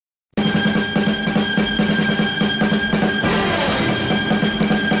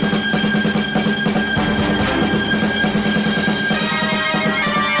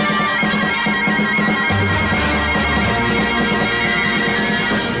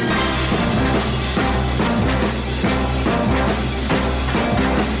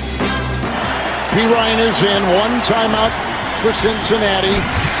Ryan is in. One timeout for Cincinnati.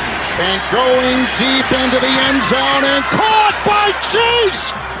 And going deep into the end zone and caught by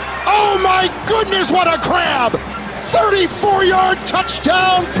Chase! Oh my goodness, what a grab! 34-yard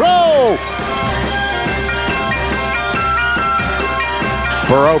touchdown throw!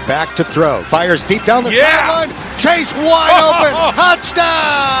 Burrow back to throw. Fires deep down the sideline. Chase wide open.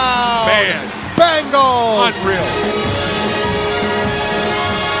 Touchdown! Man. Bengals! Unreal.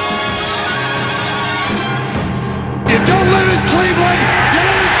 You don't live in Cleveland, you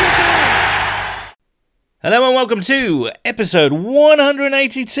live in Cincinnati. Hello and welcome to episode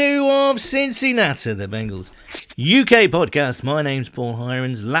 182 of Cincinnati, the Bengals UK podcast. My name's Paul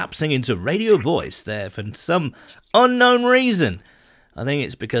Hirons, lapsing into radio voice there for some unknown reason. I think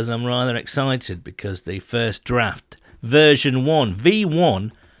it's because I'm rather excited because the first draft, version 1,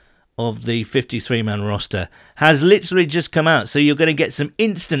 V1 of the 53-man roster has literally just come out. So you're going to get some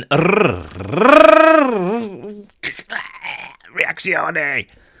instant reazione.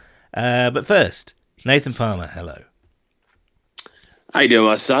 But first, Nathan Palmer, hello. How you doing,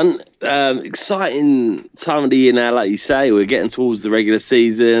 my son? Exciting time of the year now, like you say. We're getting towards the regular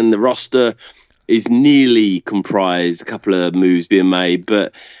season. The roster is nearly comprised. A couple of moves being made,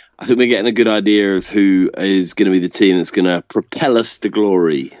 but I think we're getting a good idea of who is going to be the team that's going to propel us to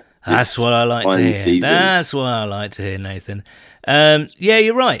glory. That's what I like to hear. Season. That's what I like to hear, Nathan. Yeah,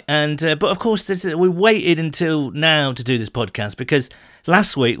 you're right. And but of course, we waited until now to do this podcast because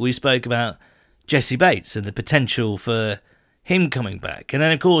last week we spoke about Jesse Bates and the potential for him coming back. And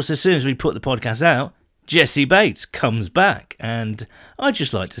then, of course, as soon as we put the podcast out, Jesse Bates comes back. And I'd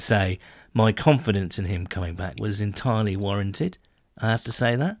just like to say my confidence in him coming back was entirely warranted. I have to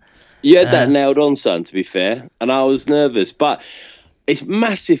say that. You had that nailed on, son, to be fair. And I was nervous. But it's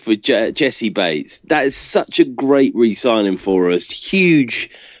massive for Jesse Bates. That is such a great re-signing for us.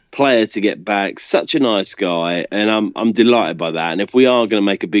 Huge player to get back. Such a nice guy. And I'm delighted by that. And if we are going to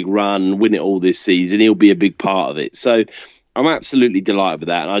make a big run and win it all this season, he'll be a big part of it. So I'm absolutely delighted with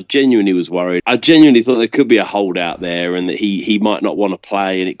that. And I genuinely was worried. I genuinely thought there could be a holdout there and that he might not want to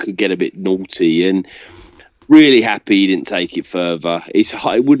play and it could get a bit naughty. And really happy he didn't take it further.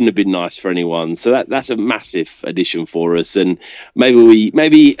 It wouldn't have been nice for anyone. So that's a massive addition for us. And maybe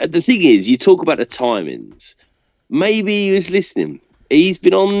the thing is, you talk about the timings. Maybe he was listening. He's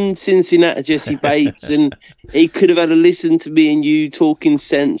been on Cincinnati, Jesse Bates, and he could have had a listen to me and you talking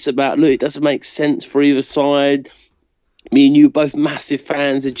sense about, look, it doesn't make sense for either side. Me and you are both massive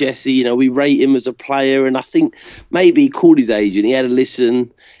fans of Jesse. You know, we rate him as a player, and I think maybe he called his agent. He had a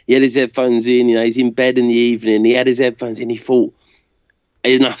listen. He had his headphones in. You know, he's in bed in the evening. He had his headphones in. He thought,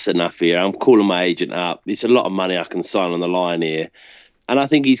 enough's enough here. I'm calling my agent up. It's a lot of money I can sign on the line here. And I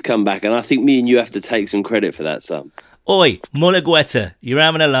think he's come back, and I think me and you have to take some credit for that, son. Oi, Muligueta, you're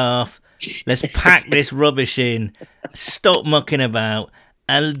having a laugh. Let's pack this rubbish in. Stop mucking about.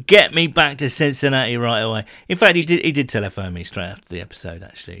 And get me back to Cincinnati right away. In fact, he did telephone me straight after the episode,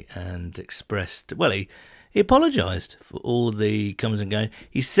 actually, and expressed, well, he apologised for all the comings and goings.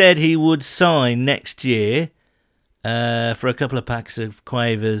 He said he would sign next year for a couple of packs of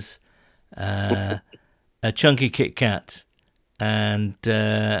Quavers, a chunky Kit Kat, and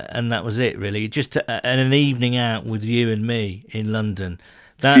that was it, really. Just an evening out with you and me in London.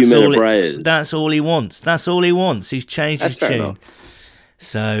 That's all he wants. That's all he wants. He's changed his tune. Enough.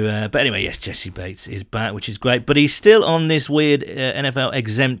 So, but anyway, yes, Jesse Bates is back, which is great. But he's still on this weird NFL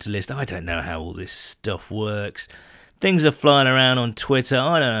exempt list. I don't know how all this stuff works. Things are flying around on Twitter.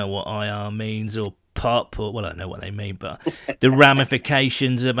 I don't know what IR means or POP, or well, I don't know what they mean, but the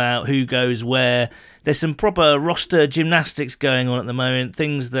ramifications about who goes where. There's some proper roster gymnastics going on at the moment.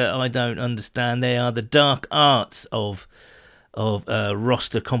 Things that I don't understand. They are the dark arts of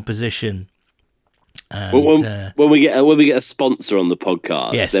roster composition. And, when we get a sponsor on the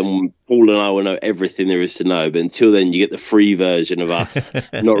podcast, yes, then Paul and I will know everything there is to know. But until then, you get the free version of us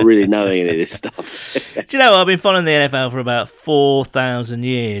not really knowing any of this stuff. Do you know, I've been following the NFL for about 4,000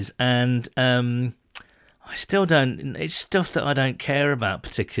 years, and I still don't. It's stuff that I don't care about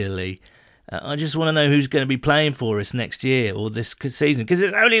particularly. I just want to know who's going to be playing for us next year or this season, because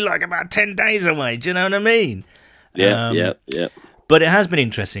it's only like about 10 days away. Do you know what I mean? Yeah. But it has been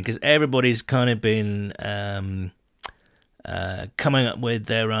interesting because everybody's kind of been coming up with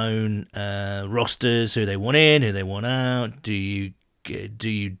their own rosters, who they want in, who they want out. Do you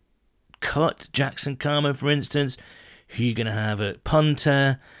cut Jackson Carman, for instance? Who are you going to have at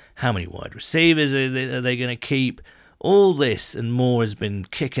punter? How many wide receivers are they going to keep? All this and more has been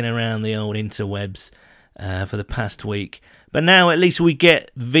kicking around the old interwebs for the past week. But now at least we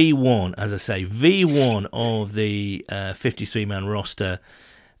get V1, as I say, V1 of the 53-man roster.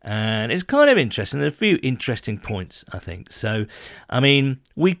 And it's kind of interesting. There's a few interesting points, I think. So, I mean,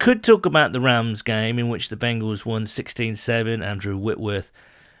 we could talk about the Rams game in which the Bengals won 16-7. Andrew Whitworth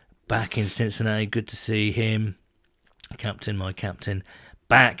back in Cincinnati. Good to see him. My captain,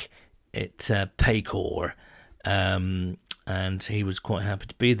 back at Paycor. And he was quite happy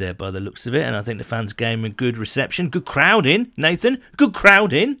to be there by the looks of it. And I think the fans gave him a good reception. Good crowd in, Nathan. Good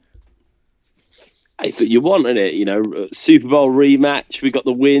crowd in. It's what you want, isn't it? You know, Super Bowl rematch. We got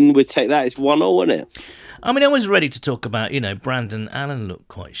the win. We take that. It's 1-0, isn't it? I mean, I was ready to talk about, Brandon Allen looked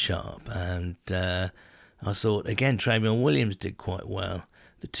quite sharp. And I thought, again, Travion Williams did quite well.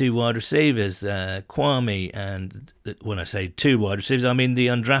 The two wide receivers, Kwame, and when I say two wide receivers, I mean the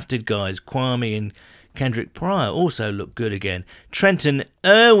undrafted guys, Kwame and Kendrick Pryor, also looked good again. Trenton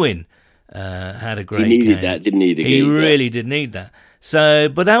Irwin had a great game. He needed that, didn't he? He really did need that. So,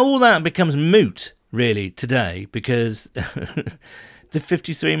 but all that becomes moot, really, today, because the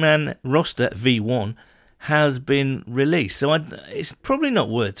 53-man roster, V1, has been released. So it's probably not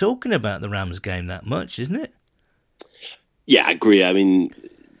worth talking about the Rams game that much, isn't it? Yeah, I agree. I mean,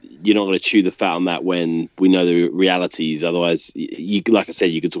 you're not going to chew the fat on that when we know the realities. Otherwise, like I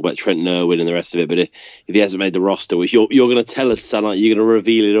said, you could talk about Trenton Irwin and the rest of it. But if he hasn't made the roster, which you're going to tell us, son, you're going to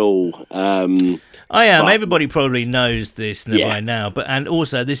reveal it all. I am. Everybody probably knows this by now. And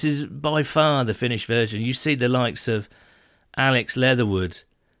also, this is by far the finished version. You see the likes of Alex Leatherwood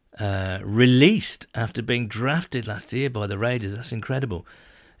released after being drafted last year by the Raiders. That's incredible.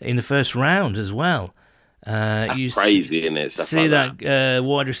 In the first round as well. That's crazy, isn't it? See like that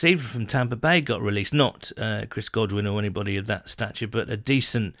wide receiver from Tampa Bay got released. Not Chris Godwin or anybody of that stature, but a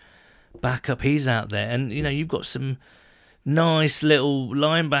decent backup. He's out there. And, you've got some nice little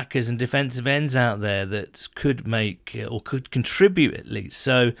linebackers and defensive ends out there that could make or could contribute at least.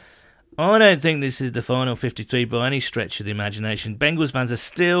 So I don't think this is the final 53 by any stretch of the imagination. Bengals fans are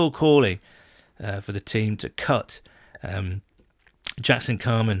still calling for the team to cut Jackson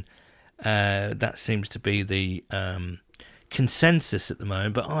Carman. That seems to be the consensus at the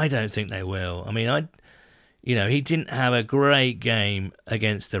moment, but I don't think they will. I mean, he didn't have a great game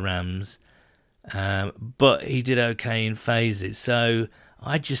against the Rams, but he did okay in phases. So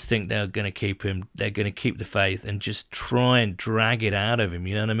I just think they're going to keep him. They're going to keep the faith and just try and drag it out of him.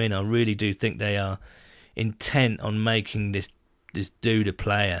 You know what I mean? I really do think they are intent on making this dude a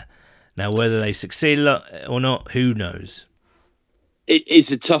player. Now, whether they succeed or not, who knows?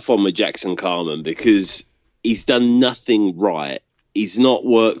 It's a tough one with Jackson Carman because he's done nothing right. He's not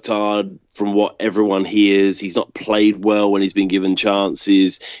worked hard from what everyone hears. He's not played well when he's been given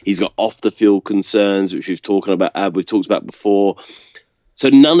chances. He's got off the field concerns, which we've talked about before. So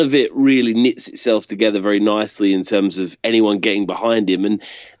none of it really knits itself together very nicely in terms of anyone getting behind him. And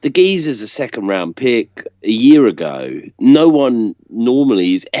the geezer's a second-round pick a year ago. No one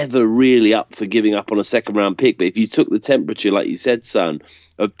normally is ever really up for giving up on a second-round pick. But if you took the temperature, like you said, son,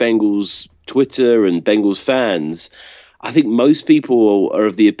 of Bengals Twitter and Bengals fans, I think most people are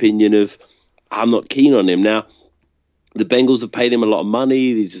of the opinion of, I'm not keen on him. Now, the Bengals have paid him a lot of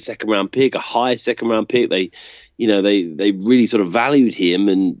money. He's a second-round pick, a high second-round pick. They really sort of valued him.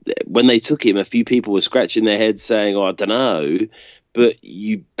 And when they took him, a few people were scratching their heads saying, I don't know. But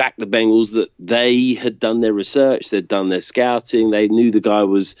you back the Bengals that they had done their research. They'd done their scouting. They knew the guy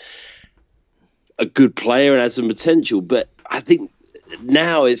was a good player and had some potential. But I think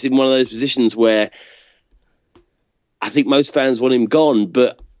now it's in one of those positions where I think most fans want him gone.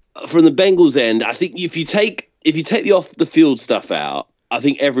 But from the Bengals end, I think if you take the off the field stuff out, I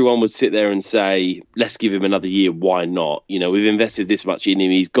think everyone would sit there and say, let's give him another year. Why not? We've invested this much in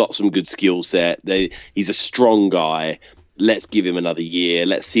him. He's got some good skill set. He's a strong guy. Let's give him another year.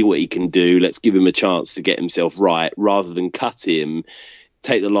 Let's see what he can do. Let's give him a chance to get himself right rather than cut him,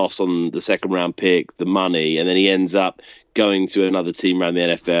 take the loss on the second round pick, the money, and then he ends up going to another team around the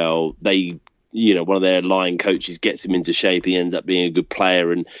NFL. One of their line coaches gets him into shape. He ends up being a good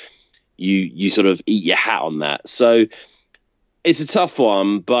player, and you sort of eat your hat on that. So it's a tough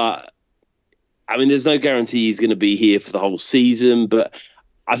one, but I mean, there's no guarantee he's going to be here for the whole season. But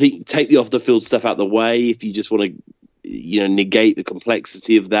I think take the off the field stuff out of the way. If you just want to, negate the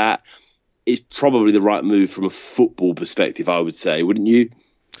complexity of that, it's probably the right move from a football perspective, I would say, wouldn't you?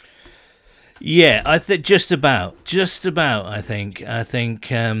 Yeah, I think just about. I think,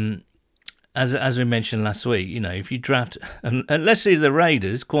 as we mentioned last week, if you draft, and let's say the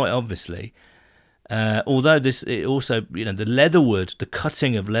Raiders, quite obviously. Although the Leatherwood, the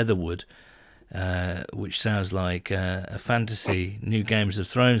cutting of Leatherwood, which sounds like a fantasy new Games of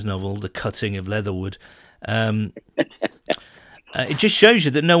Thrones novel, the cutting of Leatherwood, it just shows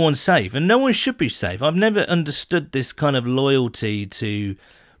you that no one's safe, and no one should be safe. I've never understood this kind of loyalty to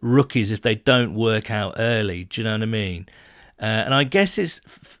rookies if they don't work out early. Do you know what I mean? And I guess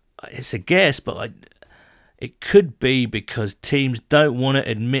it's a guess, but it could be because teams don't want to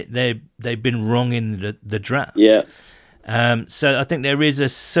admit they've been wrong in the draft. Yeah. So I think there is a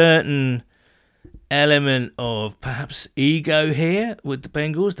certain element of perhaps ego here with the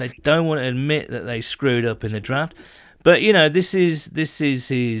Bengals. They don't want to admit that they screwed up in the draft. But you know, this is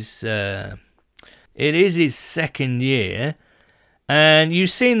his. It is his second year, and you've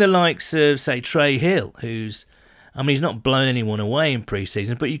seen the likes of, say, Trey Hill, he's not blown anyone away in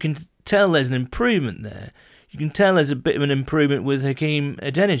preseason, but you can tell there's an improvement there. You can tell there's a bit of an improvement with Hakeem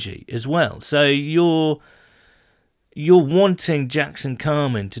Adeniji as well. So you're wanting Jackson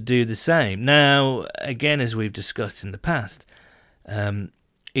Carman to do the same. Now, again, as we've discussed in the past,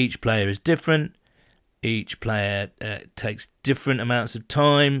 each player is different. Each player takes different amounts of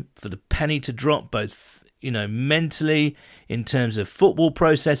time for the penny to drop, both mentally in terms of football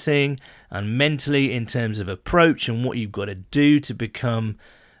processing and mentally in terms of approach and what you've got to do to become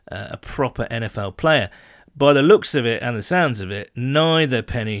a proper NFL player. By the looks of it and the sounds of it, neither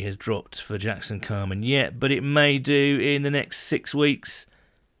penny has dropped for Jackson Carman yet, but it may do in the next 6 weeks,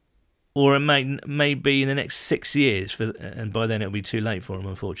 or it may be in the next 6 years, and by then it'll be too late for him,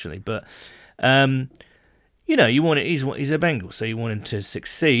 unfortunately. But you want it. He's a Bengal, so you want him to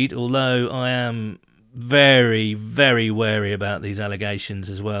succeed. Although I am very, very wary about these allegations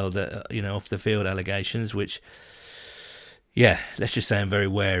as well. That off the field allegations, which, let's just say I'm very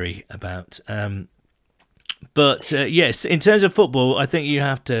wary about. But yes, in terms of football, I think you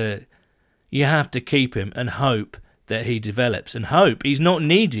have to keep him and hope that he develops, and hope he's not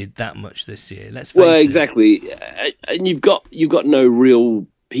needed that much this year. Let's face it. Exactly, and you've got no real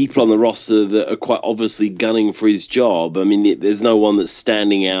people on the roster that are quite obviously gunning for his job. I mean, there's no one that's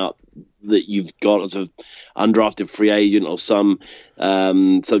standing out that you've got as an undrafted free agent or some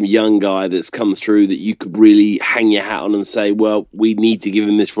young guy that's come through that you could really hang your hat on and say, well, we need to give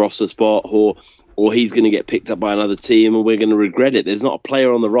him this roster spot, or he's going to get picked up by another team and we're going to regret it. There's not a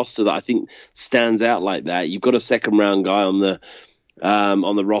player on the roster that I think stands out like that. You've got a second round guy on the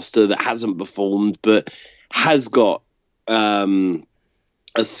roster that hasn't performed but has got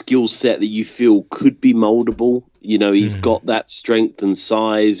a skill set that you feel could be moldable. He's got that strength and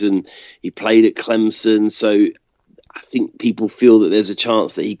size, and he played at Clemson. So I think people feel that there's a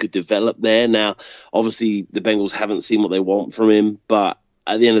chance that he could develop there. Now, obviously, the Bengals haven't seen what they want from him, but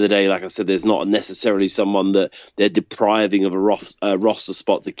at the end of the day, like I said, there's not necessarily someone that they're depriving of a roster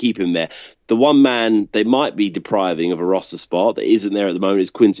spot to keep him there. The one man they might be depriving of a roster spot that isn't there at the moment is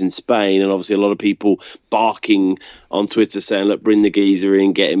Quinton Spain, and obviously a lot of people barking on Twitter saying, look, bring the geezer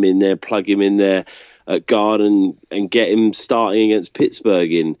in, get him in there, plug him in there at guard and get him starting against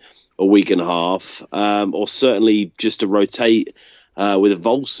Pittsburgh in a week and a half, or certainly just to rotate with a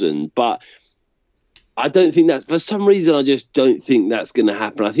Volson. But I don't think that, for some reason, I just don't think that's going to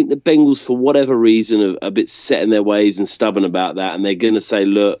happen. I think the Bengals, for whatever reason, are a bit set in their ways and stubborn about that. And they're going to say,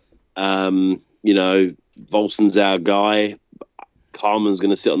 look, Volson's our guy. Carman's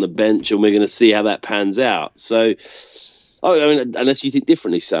going to sit on the bench and we're going to see how that pans out. So, unless you think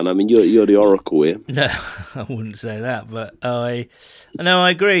differently, son. I mean, you're the oracle here. No, I wouldn't say that, but I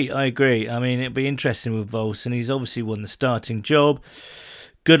agree. I mean, it'd be interesting with Volson. He's obviously won the starting job.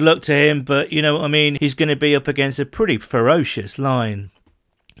 Good luck to him, but he's going to be up against a pretty ferocious line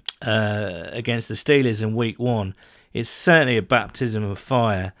against the Steelers in week 1. It's certainly a baptism of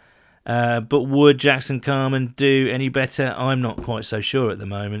fire. But would Jackson Carman do any better? I'm not quite so sure at the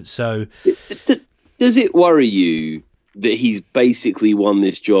moment. So, does it worry you that he's basically won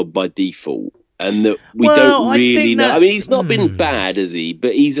this job by default? And that we don't really know. I mean, he's not been bad, has he?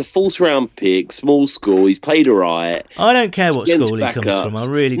 But he's a 4th round pick, small school. He's played all right. I don't care what school he comes from. I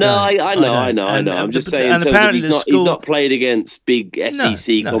really don't. I know. I'm just saying, in terms of he's not played against big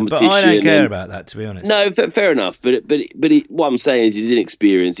SEC competition. But I don't care about that, to be honest. No, fair enough. But what I'm saying is he's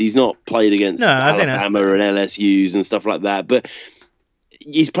inexperienced. He's not played against Alabama and LSU's and stuff like that. But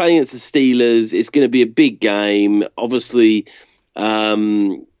he's playing against the Steelers. It's going to be a big game. Obviously,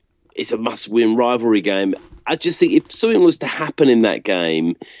 it's a must-win rivalry game. I just think if something was to happen in that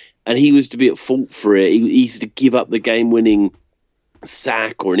game and he was to be at fault for it, he used to give up the game-winning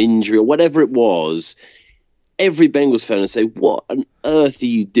sack or an injury or whatever it was, every Bengals fan would say, what on earth are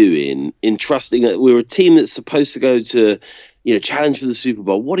you doing in trusting that we're a team that's supposed to go to challenge for the Super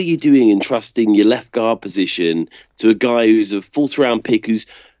Bowl? What are you doing in trusting your left guard position to a guy who's a 4th round pick who's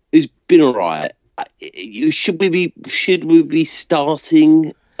been all right? Should we be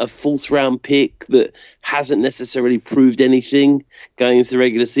starting a 4th round pick that hasn't necessarily proved anything going into the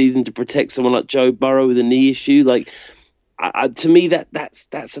regular season to protect someone like Joe Burrow with a knee issue? Like, to me,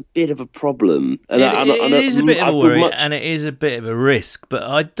 that's a bit of a problem. And it is a bit of a worry, and it is a bit of a risk.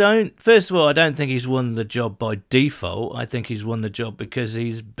 But first of all, I don't think he's won the job by default. I think he's won the job because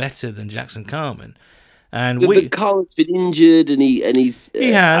he's better than Jackson Carman. But Carl's been injured, and he has.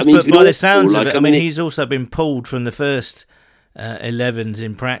 But by the sounds of it, he's also been pulled from the first 11s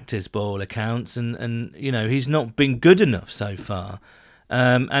in practice ball accounts, and he's not been good enough so far.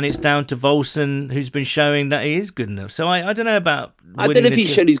 And it's down to Volson, who's been showing that he is good enough. So I don't know about. I don't know if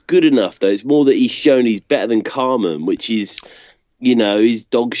he's shown he's good enough though. It's more that he's shown he's better than Carman, which is. He's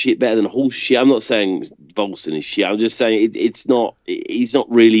dog shit better than horse shit. I'm not saying Volson is shit. I'm just saying it's not. He's not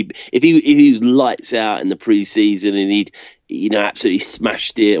really. If he was lights out in the pre-season and he'd absolutely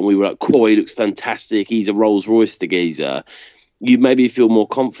smashed it, and we were like, "Cool, he looks fantastic. He's a Rolls Royce, the geezer." You maybe feel more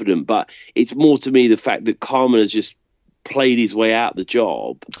confident, but it's more to me the fact that Carman has just played his way out the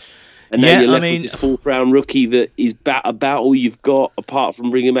job, and now you're left with this 4th round rookie that is about all you've got apart from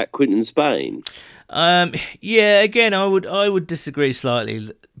bringing back Quinton Spain. Again, I would disagree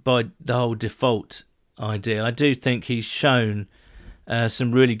slightly by the whole default idea. I do think he's shown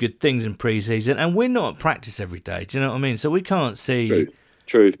some really good things in pre-season, and we're not at practice every day. Do you know what I mean? So we can't see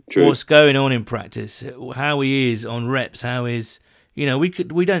True. what's going on in practice, how he is on reps, how is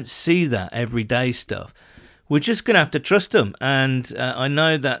we don't see that everyday stuff. We're just going to have to trust him, and I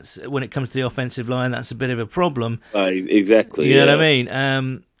know that's when it comes to the offensive line, that's a bit of a problem. Exactly. You know what I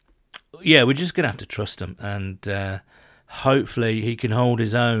mean? We're just going to have to trust him, and hopefully he can hold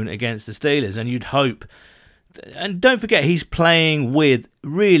his own against the Steelers. And you'd hope, and don't forget, he's playing with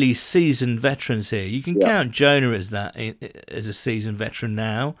really seasoned veterans here. You can count Jonah as a seasoned veteran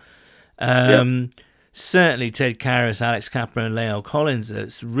now. Certainly Ted Karras, Alex Kappa, and Leo Collins are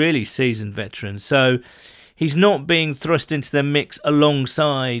really seasoned veterans. So he's not being thrust into the mix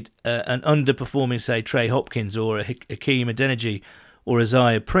alongside an underperforming, say, Trey Hopkins or Hakeem Adeniji or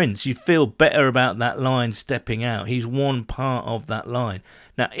Isaiah Prince. You feel better about that line stepping out. He's one part of that line.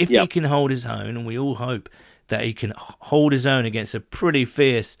 Now, if he can hold his own, and we all hope that he can hold his own against a pretty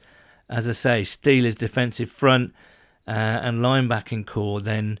fierce, as I say, Steelers defensive front and linebacking core,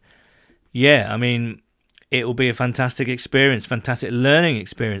 then, it will be a fantastic experience, fantastic learning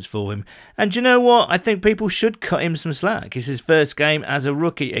experience for him. And do you know what? I think people should cut him some slack. It's his first game as a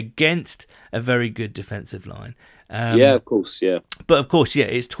rookie against a very good defensive line. Of course, yeah. But of course,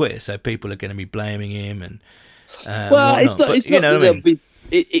 it's Twitter, so people are going to be blaming him and. It's not.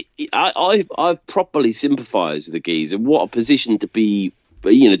 I properly sympathise with the geezer. What a position to be,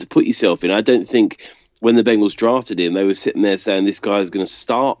 to put yourself in. I don't think when the Bengals drafted him, they were sitting there saying this guy is going to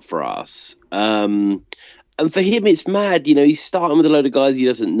start for us. And for him, it's mad. He's starting with a load of guys he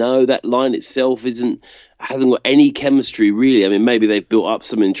doesn't know. That line itself hasn't got any chemistry, really. I mean, maybe they've built up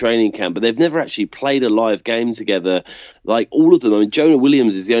some in training camp, but they've never actually played a live game together. Like all of them. I mean, Jonah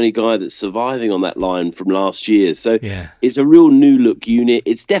Williams is the only guy that's surviving on that line from last year. So it's a real new look unit.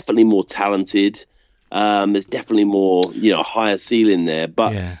 It's definitely more talented. There's definitely more, higher ceiling there.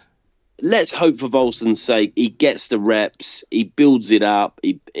 But let's hope for Volson's sake, he gets the reps, he builds it up.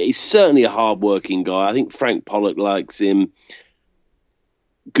 He's certainly a hard-working guy. I think Frank Pollock likes him.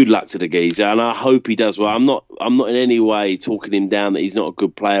 Good luck to the geezer, and I hope he does well. I'm not in any way talking him down that he's not a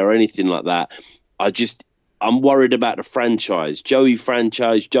good player or anything like that. I'm worried about the franchise. Joey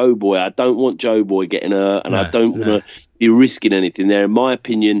franchise, Joe Boy. I don't want Joe Boy getting hurt, and I don't want to be risking anything there. In my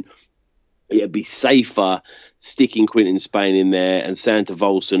opinion, it'd be safer sticking Quinton Spain in there and saying to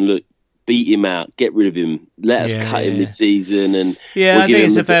Volson, look, beat him out, get rid of him, let us cut him mid-season. And I think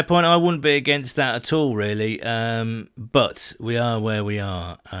it's a fair point. I wouldn't be against that at all, really. But we are where we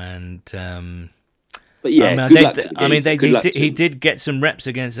are, and but he did get some reps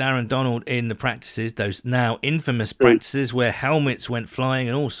against Aaron Donald in the practices, those now infamous practices where helmets went flying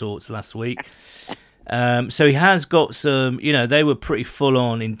and all sorts last week. So he has got some. They were pretty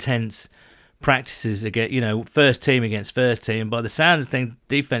full-on, intense practices against, first team against first team. By the sound of things,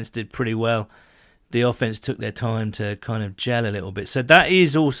 defense did pretty well. The offense took their time to kind of gel a little bit. So that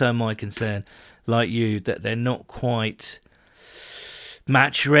is also my concern, like you, that they're not quite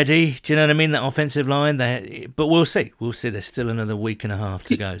match ready. Do you know what I mean? That offensive line. But we'll see. There's still another week and a half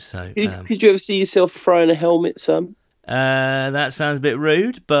to go. So could you ever see yourself throwing a helmet, Sam? That sounds a bit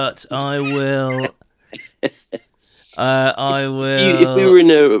rude, but I will. I will. If we were in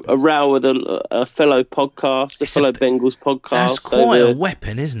a row with a fellow podcast, fellow Bengals podcast, that's quite a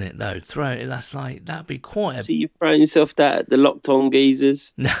weapon, isn't it? Though that'd be quite. See you throwing yourself that at the locked on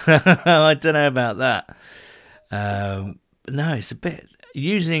geezers. No, I don't know about that. No, it's a bit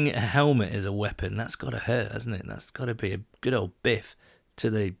using a helmet as a weapon. That's got to hurt, hasn't it? That's got to be a good old biff to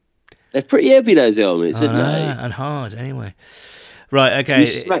the They're pretty heavy, those helmets, aren't they? And hard, anyway. Right, okay. You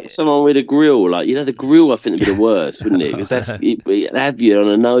smack someone with a grill, the grill I think would be the worst, wouldn't it? Because it'd have you on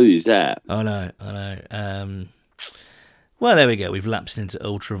the nose, that. I know. Well, there we go. We've lapsed into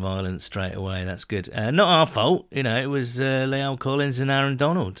ultra-violence straight away. That's good. Not our fault. It was Lyle Collins and Aaron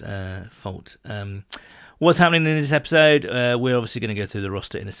Donald fault. What's happening in this episode? We're obviously going to go through the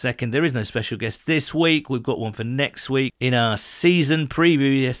roster in a second. There is no special guest this week. We've got one for next week in our season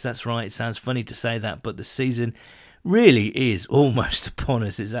preview. Yes, that's right. It sounds funny to say that, but the season really is almost upon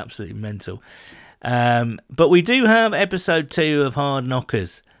us. It's absolutely mental. But we do have episode 2 of Hard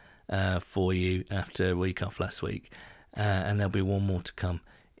Knockers for you after a week off last week. And there'll be one more to come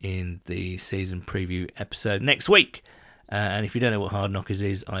in the season preview episode next week. And if you don't know what Hard Knockers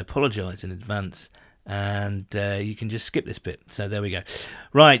is, I apologise in advance. And you can just skip this bit. So there we go.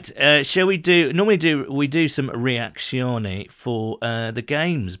 Right, shall we do... Normally we do some reazione for the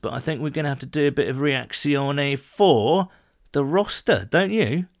games, but I think we're going to have to do a bit of reazione for the roster, don't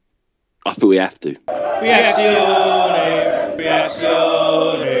you? I think we have to. Reazione, ole,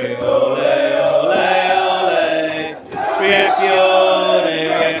 ole, ole.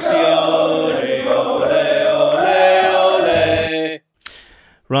 Reazione, ole, ole, ole.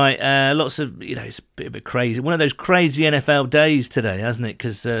 Right, lots of, it's a bit of a crazy, one of those crazy NFL days today, hasn't it?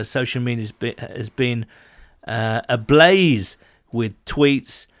 Because social media has been ablaze with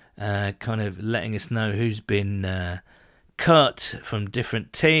tweets, kind of letting us know who's been cut from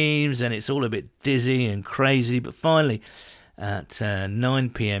different teams, and it's all a bit dizzy and crazy. But finally, at 9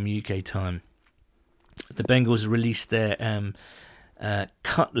 p.m. UK time, the Bengals released their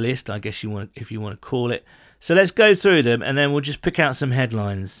cut list, I guess if you want to call it. So let's go through them, and then we'll just pick out some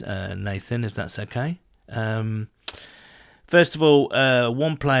headlines, Nathan, if that's okay. First of all,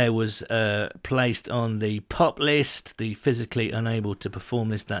 one player was placed on the PUP list, the physically unable to perform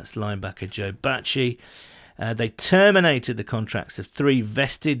list. That's linebacker Joe Bachie. They terminated the contracts of 3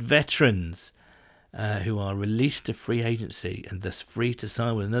 vested veterans who are released to free agency and thus free to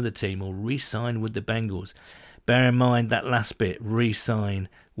sign with another team or re-sign with the Bengals. Bear in mind that last bit, re-sign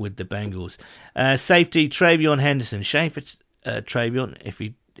with the Bengals. Safety Travion Henderson. Shame for Travion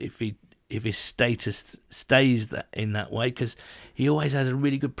if his status stays in that way, because he always has a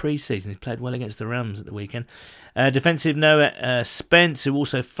really good preseason. He played well against the Rams at the weekend. Defensive Noah Spence, who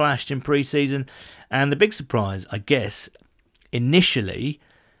also flashed in preseason. And the big surprise, I guess, initially,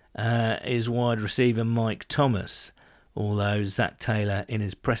 is wide receiver Mike Thomas. Although Zach Taylor, in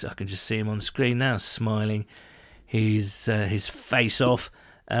his press, I can just see him on the screen now, smiling his face off.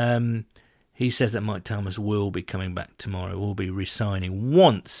 He says that Mike Thomas will be coming back tomorrow, will be re-signing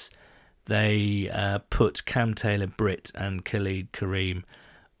once they put Cam Taylor-Britt and Khalid Kareem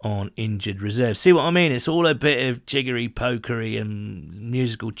on injured reserve. See what I mean? It's all a bit of jiggery-pokery and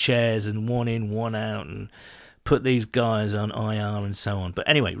musical chairs and one in, one out, and put these guys on IR and so on. But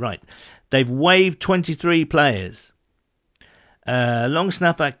anyway, right. They've waived 23 players. Long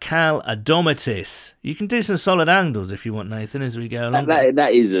snapper Cal Adomitis. You can do some solid angles if you want, Nathan, as we go along.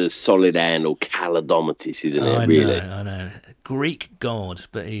 That is a solid handle, Cal Adomitis, isn't it? Really, I know. Greek god,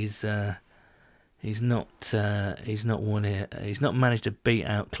 but he's not won it. He's not managed to beat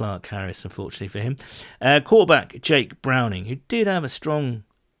out Clark Harris, unfortunately for him. Quarterback Jake Browning, who did have a strong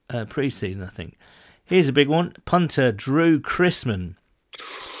preseason, I think. Here's a big one. Punter Drew Chrisman.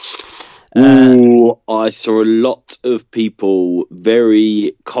 I saw a lot of people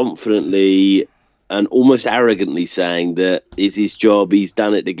very confidently and almost arrogantly saying that it's his job, he's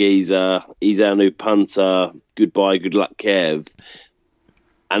done it to Geezer, he's our new punter, goodbye, good luck, Kev.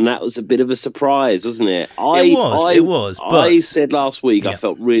 And that was a bit of a surprise, wasn't it? It was. But I said last week I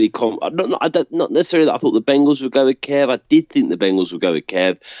felt really not necessarily that I thought the Bengals would go with Kev. I did think the Bengals would go with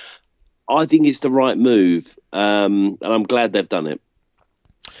Kev. I think it's the right move, and I'm glad they've done it.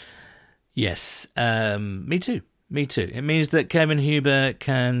 Yes, me too. It means that Kevin Huber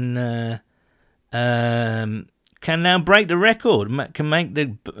can now break the record, can break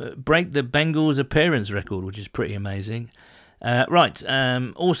the Bengals appearance record, which is pretty amazing. Right,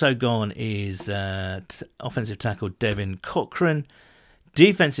 also gone is offensive tackle Devin Cochran,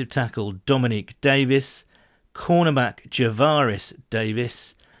 defensive tackle Dominique Davis, cornerback Javaris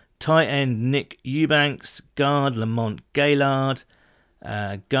Davis, tight end Nick Eubanks, guard Lamont Gaillard,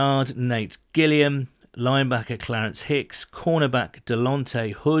 guard Nate Gilliam, linebacker Clarence Hicks, cornerback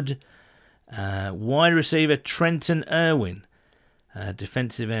Delonte Hood, wide receiver Trenton Irwin,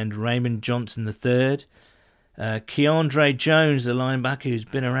 defensive end Raymond Johnson III, Keandre Jones, the linebacker who's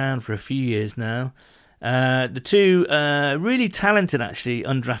been around for a few years now. The two really talented, actually,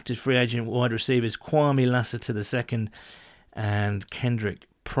 undrafted free agent wide receivers Kwame Lassiter II and Kendrick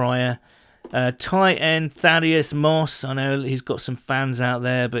Pryor. Tight end Thaddeus Moss. I know he's got some fans out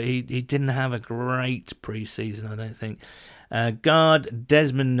there, but he didn't have a great preseason, I don't think. Guard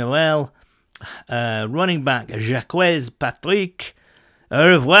Desmond Noel. Running back Jacques Patrick. Au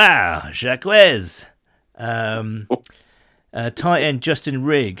revoir, Jacques. Tight end Justin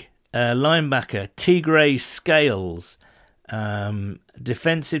Rigg. Linebacker Tigray Scales.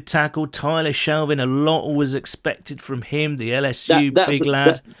 Defensive tackle Tyler Shelvin. A lot was expected from him, the LSU big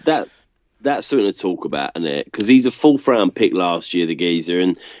lad. That's something to talk about, isn't it? Because he's a 4th round pick last year, the geezer,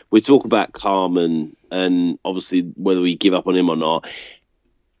 and we talk about Carmen and obviously whether we give up on him or not.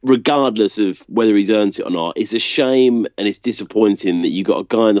 Regardless of whether he's earned it or not, it's a shame and it's disappointing that you got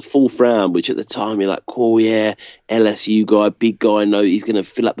a guy in the 4th round, which at the time you're like, oh yeah, LSU guy, big guy, no, he's going to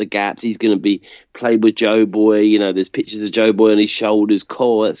fill up the gaps, he's going to be played with Joe Boy, you know, there's pictures of Joe Boy on his shoulders,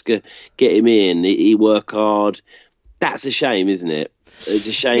 cool, let's get him in, he work hard. That's a shame, isn't it? It's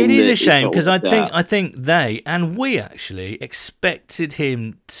a shame. It is a shame because I think they and we actually expected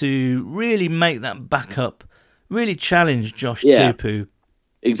him to really make that back up, really challenge Josh Tupou.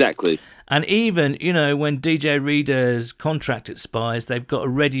 Exactly. And even, you know, when DJ Reader's contract expires, they've got a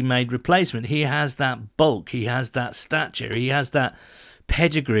ready-made replacement. He has that bulk, he has that stature, he has that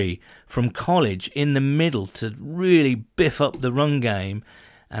pedigree from college in the middle to really biff up the run game,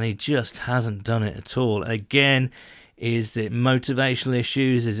 and he just hasn't done it at all. Again, is it motivational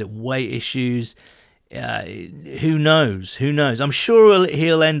issues? Is it weight issues? Who knows? Who knows? I'm sure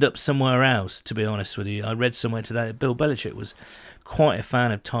he'll end up somewhere else, to be honest with you. I read somewhere today that Bill Belichick was quite a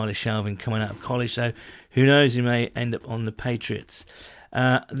fan of Tyler Shelvin coming out of college, so who knows, he may end up on the Patriots.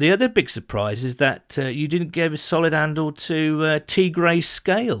 The other big surprise is that you didn't give a solid handle to Tigray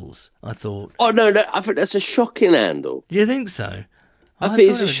Scales, I thought. Oh, no, I think that's a shocking handle. Do you think so? I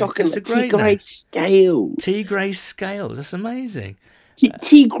think it's a shocking Tigray Scales. Tigray Scales, that's amazing.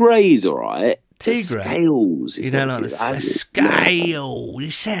 Tigray's all right. Tigray. Scales. You don't like the Scales.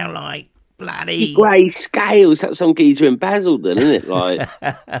 You sound like bloody Grey Scales. That's some geezer in Basildon, isn't it? Like.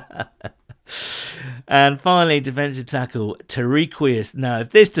 And finally, defensive tackle Tariquius. Now,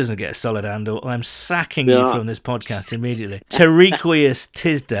 if this doesn't get a solid handle, I'm sacking you from this podcast immediately. Tariquius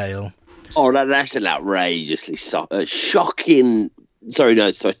Tisdale. Oh, that's an outrageously shocking. Sorry,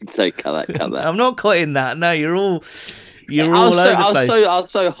 cut that. I'm not cutting that. No, you're all. I was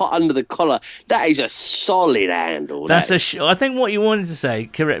so hot under the collar. That is a solid handle. I think what you wanted to say,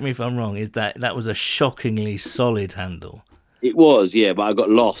 correct me if I'm wrong, is that was a shockingly solid handle. It was, yeah, but I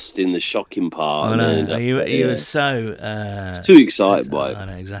got lost in the shocking part. I know. You were so... too excited by it. I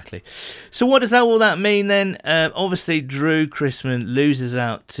know, exactly. So what does all that mean then? Obviously, Drew Chrisman loses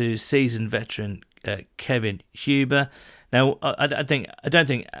out to seasoned veteran Kevin Huber. Now, I don't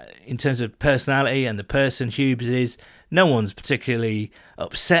think in terms of personality and the person Hubes is, no one's particularly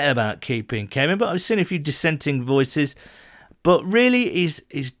upset about keeping Kevin, but I've seen a few dissenting voices. But really,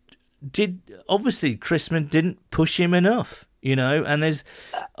 obviously Chrisman didn't push him enough, you know. And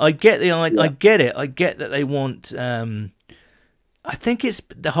I get it. I get that they want. I think it's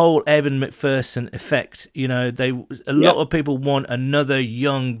the whole Evan McPherson effect. You know, a lot of people want another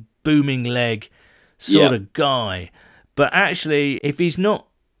young booming leg sort of guy, but actually, if he's not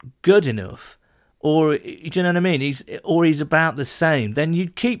good enough, or do you know what I mean? He's about the same, then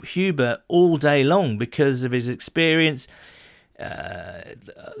you'd keep Huber all day long because of his experience.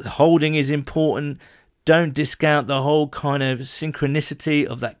 Holding is important. Don't discount the whole kind of synchronicity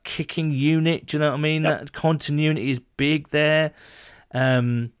of that kicking unit. Do you know what I mean? Yep. That continuity is big there.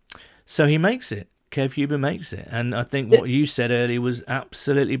 So he makes it. Kev Huber makes it. And I think what you said earlier was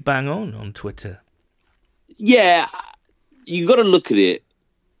absolutely bang on Twitter. Yeah, you got to look at it.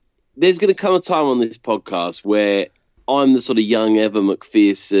 There's going to come a time on this podcast where I'm the sort of young Evan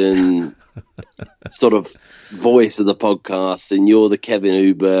McPherson sort of voice of the podcast, and you're the Kevin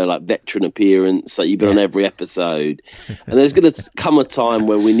Huber, like veteran appearance, like you've been on every episode. And there's going to come a time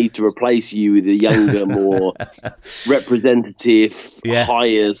where we need to replace you with a younger, more representative,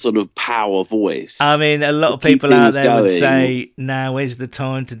 higher sort of power voice. I mean, a lot of people out there would say now is the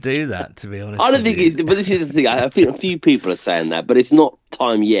time to do that, to be honest. I don't think it's, but this is the thing. I think a few people are saying that, but it's not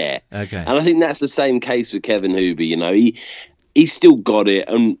time yet. Okay. And I think that's the same case with Kevin Huber. You know, he's still got it,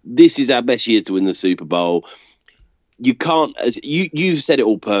 and this is our best year to win the Super Bowl. You can't, as you've said it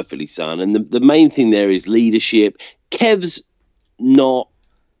all perfectly, son. And the main thing there is leadership. Kev's not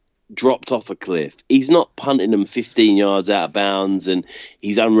dropped off a cliff. He's not punting them 15 yards out of bounds, and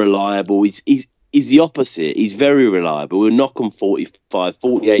he's unreliable. He's the opposite. He's very reliable. We'll knock him 45,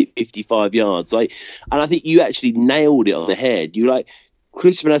 48, 55 yards. And I think you actually nailed it on the head. You're like,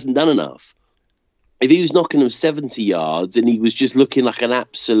 Chrisman hasn't done enough. if he was knocking them 70 yards and he was just looking like an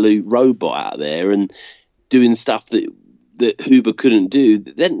absolute robot out there and doing stuff that Huber couldn't do,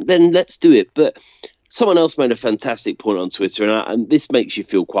 then let's do it. But someone else made a fantastic point on Twitter, and this makes you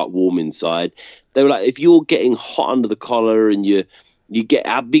feel quite warm inside. They were like, if you're getting hot under the collar and you get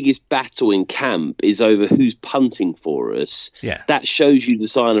our biggest battle in camp is over who's punting for us. Yeah, that shows you the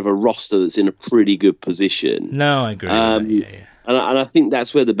sign of a roster that's in a pretty good position. No, I agree. Yeah. And I think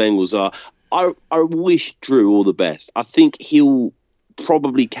that's where the Bengals are. I wish Drew all the best. I think he'll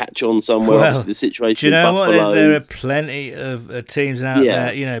probably catch on somewhere. Well, obviously, the situation. Do you know Buffalo, what? There are plenty of teams out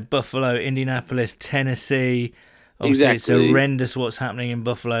there. You know, Buffalo, Indianapolis, Tennessee. Obviously, It's horrendous what's happening in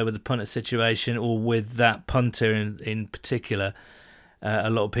Buffalo with the punter situation, or with that punter in particular. A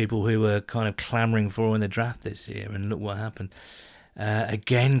lot of people who were kind of clamouring for in the draft this year, and look what happened.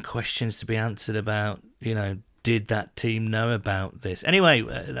 Again, questions to be answered about, did that team know about this? Anyway,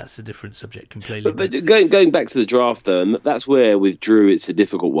 that's a different subject completely. But going back to the draft, though, and that's where with Drew it's a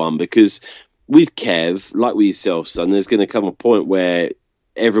difficult one, because with Kev, like with yourself, son, there's going to come a point where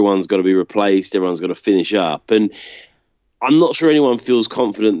everyone's got to be replaced, everyone's got to finish up, and I'm not sure anyone feels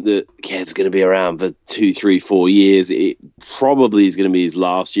confident that Kev's going to be around for 2, 3, 4 years. It probably is going to be his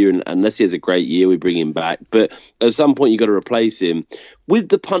last year, and unless he has a great year, we bring him back. But at some point, you've got to replace him. With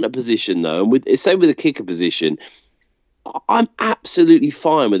the punter position, though, and same with the kicker position, I'm absolutely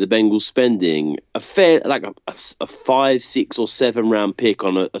fine with the Bengals spending a 5, 6, or 7 round pick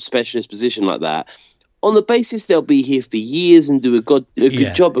on a specialist position like that, on the basis they'll be here for years and do a good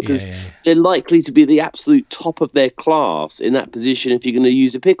job, because they're likely to be the absolute top of their class in that position if you're going to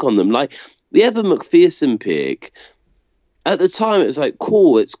use a pick on them. Like the Evan McPherson pick, at the time it was like,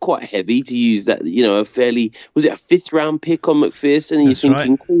 cool, it's quite heavy to use that, a fairly, was it a 5th round pick on McPherson? And you're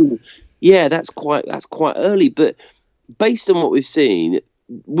thinking, cool, yeah, that's quite early. But based on what we've seen,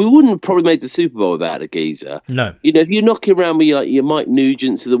 we wouldn't have probably made the Super Bowl without a geezer. No. If you're knocking around with your Mike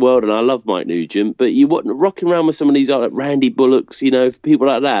Nugents of the world, and I love Mike Nugent, but you weren't rocking around with some of these like Randy Bullocks, people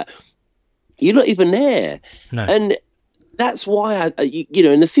like that, you're not even there. No. And that's why,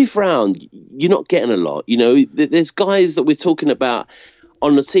 in the 5th round, you're not getting a lot. There's guys that we're talking about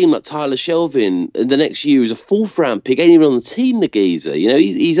on the team like Tyler Shelvin, and the next year is a 4th round pick, ain't even on the team, the geezer.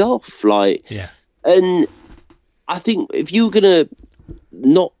 He's off. And I think if you're going to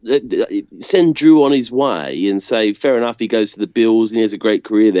not send Drew on his way and say, fair enough, he goes to the Bills and he has a great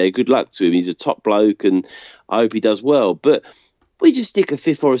career there, good luck to him, he's a top bloke and I hope he does well, but we just stick a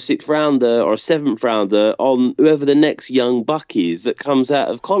 5th or a 6th rounder or a 7th rounder on whoever the next young buck is that comes out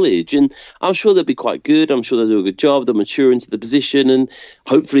of college, and I'm sure they'll be quite good. I'm sure they'll do a good job, they'll mature into the position, and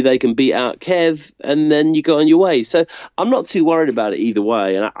hopefully they can beat out Kev, and then you go on your way. So I'm not too worried about it either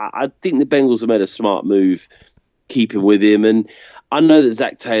way, and I think the Bengals have made a smart move keeping with him. And I know that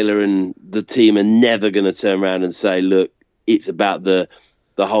Zach Taylor and the team are never going to turn around and say, look, it's about the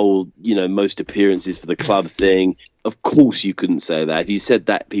whole, most appearances for the club thing. Of course you couldn't say that. If you said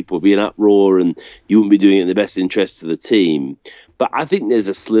that, people would be in uproar and you wouldn't be doing it in the best interest of the team. But I think there's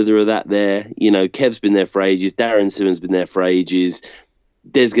a slither of that there. Kev's been there for ages. Darren Simmons been there for ages.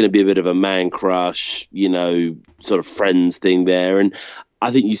 There's going to be a bit of a man crush, sort of friends thing there. And I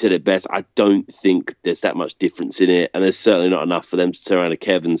think you said it best. I don't think there's that much difference in it. And there's certainly not enough for them to turn around to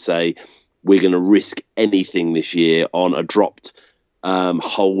Kev and say, we're going to risk anything this year on a dropped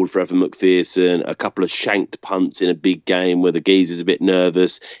hold for Evan McPherson, a couple of shanked punts in a big game where the geezer's a bit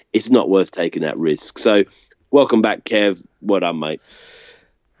nervous. It's not worth taking that risk. So welcome back, Kev. Well done, mate.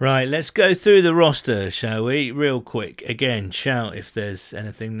 Right, let's go through the roster, shall we? Real quick. Again, shout if there's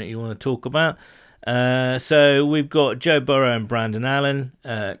anything that you want to talk about. So we've got Joe Burrow and Brandon Allen,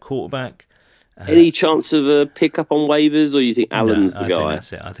 quarterback. Any chance of a pickup on waivers, or you think Allen's the guy?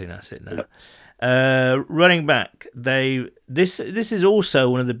 I think that's it. No. Running back, this is also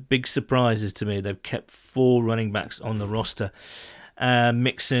one of the big surprises to me. They've kept 4 running backs on the roster.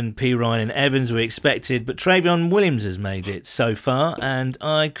 Mixon, P. Ryan and Evans we expected, but Travion Williams has made it so far, and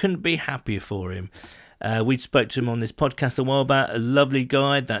I couldn't be happier for him. We spoke to him on this podcast a while back. A lovely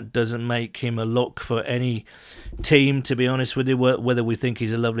guy. That doesn't make him a lock for any team, to be honest with you, whether we think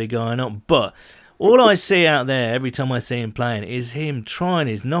he's a lovely guy or not. But all I see out there every time I see him playing is him trying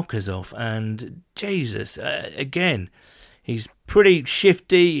his knockers off. And Jesus, again, he's pretty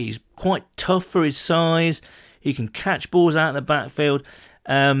shifty. He's quite tough for his size. He can catch balls out of the backfield.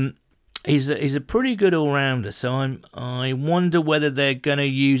 He's a pretty good all-rounder. So I wonder whether they're going to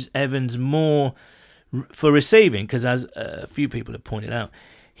use Evans more for receiving, because as a few people have pointed out,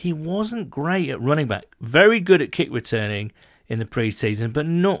 he wasn't great at running back. Very good at kick returning in the preseason, but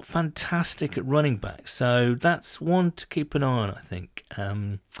not fantastic at running back. So that's one to keep an eye on, I think.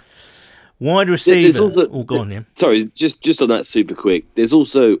 Wide receiver. There's also, go on, yeah. Sorry, just on that super quick. There's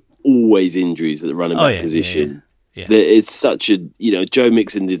also always injuries at the running back position. Yeah. There is such a, Joe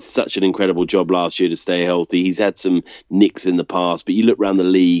Mixon did such an incredible job last year to stay healthy. He's had some nicks in the past, but you look around the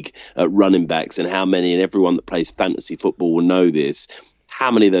league at running backs and how many, and everyone that plays fantasy football will know this, how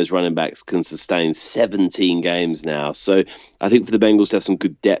many of those running backs can sustain 17 games now. So I think for the Bengals to have some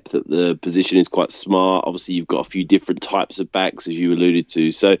good depth at the position is quite smart. Obviously, you've got a few different types of backs, as you alluded to.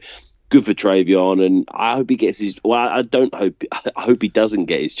 So good for Travion, and I hope he gets his. Well, I hope he doesn't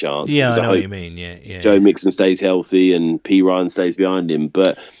get his chance. Yeah, I know what you mean. Yeah. Joe Mixon stays healthy and P. Ryan stays behind him.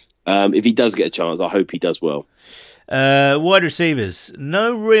 But if he does get a chance, I hope he does well. Wide receivers,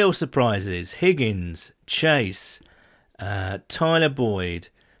 no real surprises. Higgins, Chase, Tyler Boyd,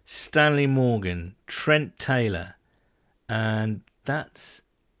 Stanley Morgan, Trent Taylor, and that's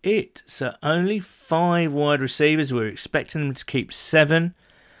it. So only 5 wide receivers. We're expecting them to keep 7.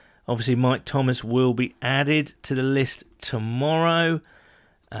 Obviously, Mike Thomas will be added to the list tomorrow,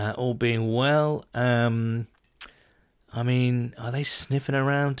 all being well. I mean, are they sniffing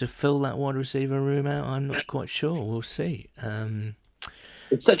around to fill that wide receiver room out? I'm not quite sure. We'll see.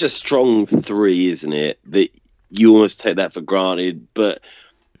 It's such a strong 3, isn't it, that you almost take that for granted. But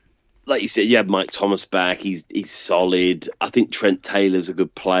like you said, you have Mike Thomas back. He's solid. I think Trent Taylor's a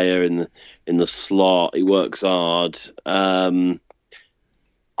good player in the slot. He works hard.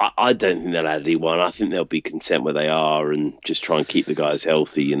 I don't think they'll add anyone. I think they'll be content where they are and just try and keep the guys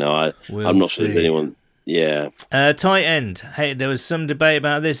healthy. I'm not sure if anyone. Yeah. Tight end. Hey, there was some debate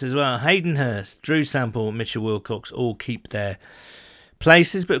about this as well. Hayden Hurst, Drew Sample, Mitchell Wilcox all keep their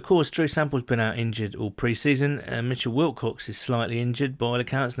places, but of course Drew Sample's been out injured all pre-season, and Mitchell Wilcox is slightly injured by all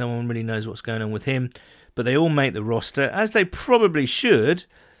accounts. No one really knows what's going on with him, but they all make the roster, as they probably should.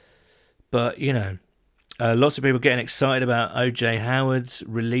 But lots of people getting excited about O.J. Howard's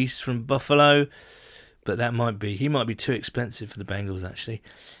release from Buffalo, but he might be too expensive for the Bengals, actually.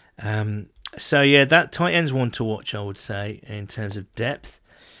 So, yeah, that tight end's one to watch, I would say, in terms of depth.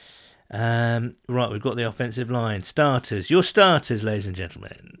 Right, we've got the offensive line. Starters. Your starters, ladies and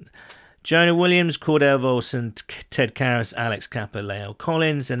gentlemen. Jonah Williams, Cordell Volson, Ted Karras, Alex Kappa, La'el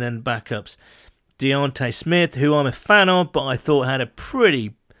Collins, and then backups. Deontay Smith, who I'm a fan of, but I thought had a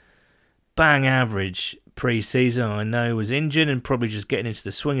pretty bang average pre-season. I know he was injured and probably just getting into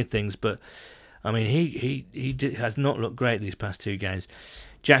the swing of things, but I mean he has not looked great these past 2 games.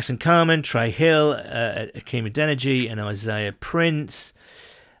 Jackson Carman, Trey Hill, Akeem Adeniji, and Isaiah Prince.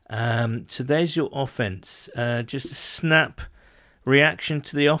 So there's your offense. Just a snap reaction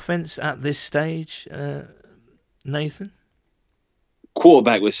to the offense at this stage, Nathan?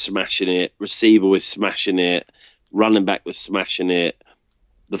 Quarterback was smashing it. Receiver was smashing it. Running back was smashing it.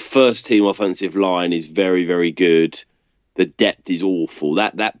 The first team offensive line is very, very good. The depth is awful.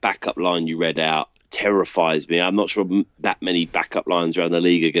 That backup line you read out terrifies me. I'm not sure that many backup lines around the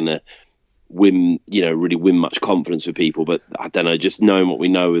league are going to really win much confidence with people. But I don't know, just knowing what we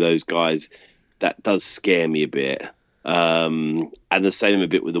know with those guys, that does scare me a bit. And the same a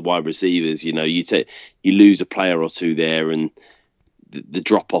bit with the wide receivers. You lose a player or 2 there, and the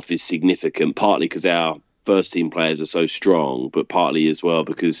drop off is significant. Partly because our first team players are so strong, but partly as well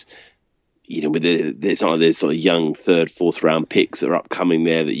because there's sort of young 3rd, 4th round picks that are upcoming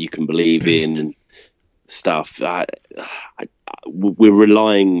there that you can believe in and stuff. We're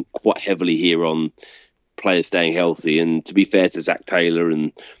relying quite heavily here on players staying healthy, and to be fair to Zach Taylor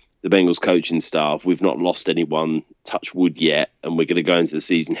and the Bengals coaching staff, we've not lost anyone, touch wood, yet, and we're going to go into the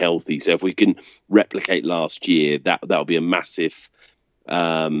season healthy. So if we can replicate last year, that'll be a massive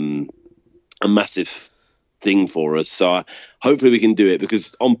thing for us. So hopefully we can do it,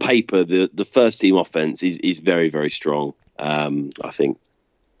 because on paper the first team offense is very, very strong. I think.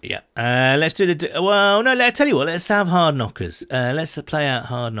 Yeah. Let's do I tell you what, let's have Hard Knockers. Let's play out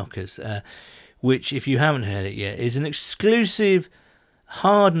Hard Knockers, which, if you haven't heard it yet, is an exclusive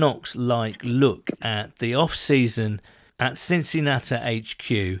Hard Knocks-like look at the off-season at Cincinnati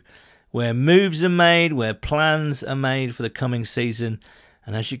HQ, where moves are made, where plans are made for the coming season.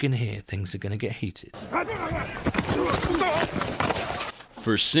 And as you can hear, things are going to get heated.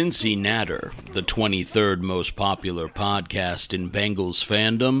 For Cincy Natter, the 23rd most popular podcast in Bengals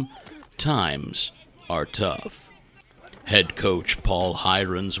fandom, times are tough. Head coach Paul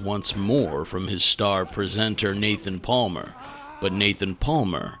Hirons wants more from his star presenter Nathan Palmer, but Nathan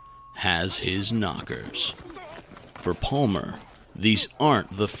Palmer has his knockers. For Palmer, these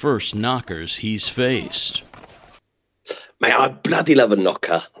aren't the first knockers he's faced. Mate, I bloody love a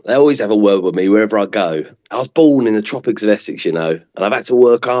knocker. They always have a word with me wherever I go. I was born in the tropics of Essex, and I've had to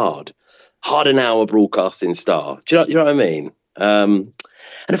work hard. Hard an hour broadcasting star. Do you know what I mean? And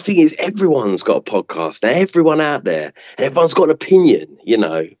And the thing is, everyone's got a podcast now, everyone out there, and everyone's got an opinion, you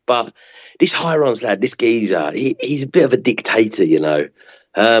know. But this Hirons lad, this geezer, he's a bit of a dictator, you know.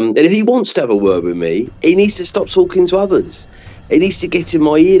 And if he wants to have a word with me, he needs to stop talking to others. He needs to get in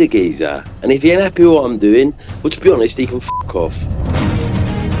my ear, the geezer. And if he ain't happy with what I'm doing, well, to be honest, he can fuck off.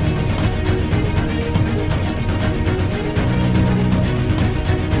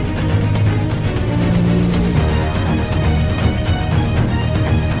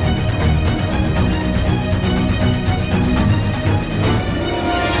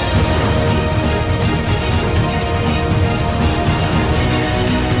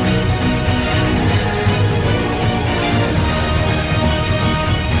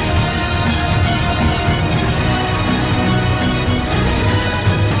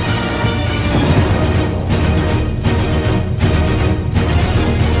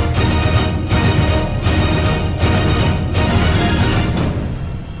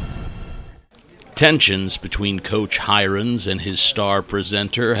 Tensions between Coach Hirons and his star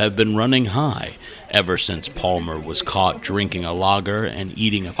presenter have been running high ever since Palmer was caught drinking a lager and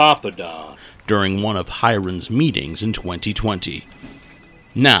eating a papadon during one of Hirons' meetings in 2020.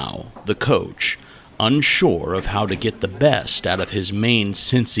 Now, the coach, unsure of how to get the best out of his main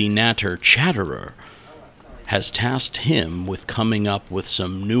Cincinnati chatterer, has tasked him with coming up with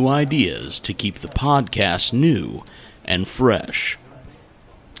some new ideas to keep the podcast new and fresh.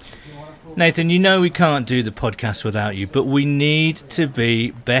 Nathan, you know we can't do the podcast without you, but we need to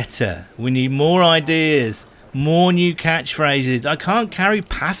be better. We need more ideas, more new catchphrases. I can't carry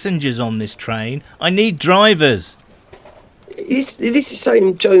passengers on this train. I need drivers. Is this the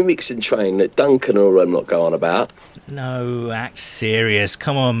same Joe Mixon train that Duncan or I'm not going on about? No, act serious.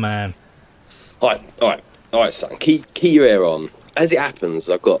 Come on, man. All right, son. Keep your ear on. As it happens,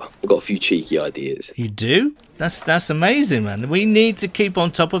 I've got a few cheeky ideas. You do? That's amazing, man. We need to keep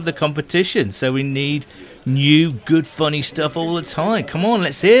on top of the competition, so we need new, good, funny stuff all the time. Come on,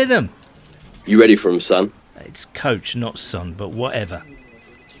 let's hear them. You ready for them, son? It's coach, not son, but whatever.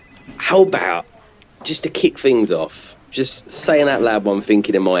 How about, just to kick things off, just saying out loud what I'm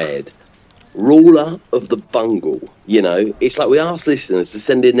thinking in my head, ruler of the bungle, you know? It's like we ask listeners to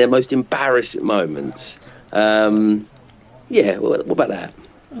send in their most embarrassing moments. Yeah, what about that?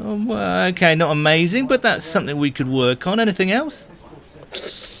 Well, okay, not amazing, but that's something we could work on. Anything else?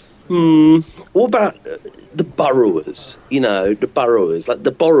 What about the borrowers? You know, the borrowers, like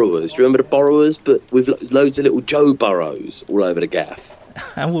the borrowers. Do you remember the borrowers? But with loads of little Joe Burrows all over the gaff.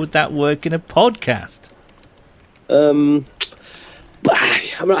 How would that work in a podcast? But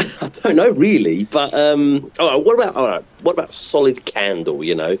I mean, I don't know really. But what about Solid Candle?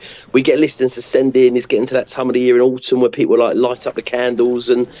 You know, we get listeners to send in. It's getting to that time of the year in autumn where people like light up the candles,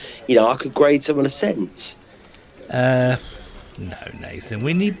 and you know, I could grade some in a sense. No, Nathan,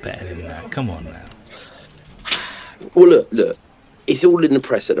 we need better than that. Come on now. Well, look. It's all in the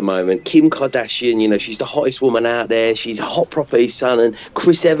press at the moment. Kim Kardashian, you know, she's the hottest woman out there. She's a hot property son, and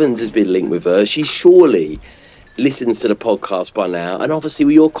Chris Evans has been linked with her. She surely listens to the podcast by now, and obviously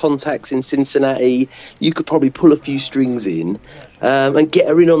with your contacts in Cincinnati, you could probably pull a few strings in and get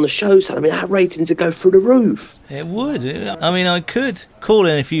her in on the show. So I mean, our ratings would go through the roof. It would. I mean, I could call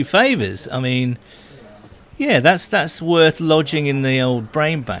in a few favours. I mean, yeah, that's worth lodging in the old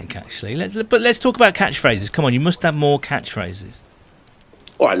brain bank, actually. But let's talk about catchphrases. Come on, you must have more catchphrases.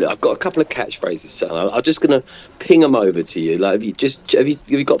 All right, look, I've got a couple of catchphrases, son. I'm just going to ping them over to you. Like, have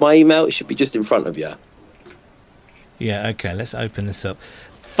you got my email? It should be just in front of you. Yeah, okay, let's open this up.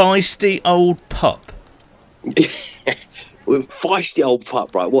 Feisty old pup. Feisty old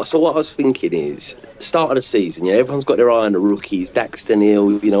pup, right? So what I was thinking is, start of the season, yeah, everyone's got their eye on the rookies, Daxton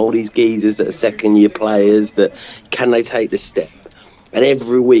Hill, you know, all these geezers that are second-year players, that can they take the step? And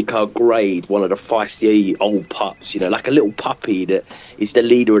every week I'll grade one of the feisty old pups, you know, like a little puppy that is the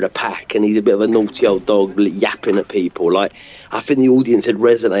leader of the pack, and he's a bit of a naughty old dog yapping at people. Like, I think the audience would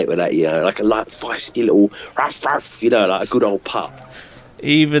resonate with that, you know, like a feisty little ruff, ruff, you know, like a good old pup.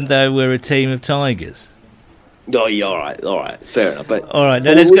 Even though we're a team of tigers. Oh, yeah, all right, fair enough. But all right,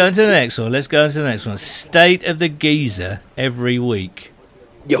 now let's go into the next one. State of the geezer every week.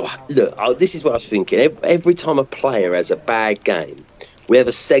 Yo, look, this is what I was thinking. Every time a player has a bad game, we have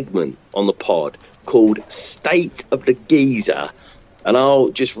a segment on the pod called State of the Geezer. And I'll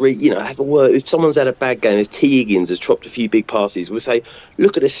just have a word. If someone's had a bad game, if T. Higgins has dropped a few big passes, we'll say,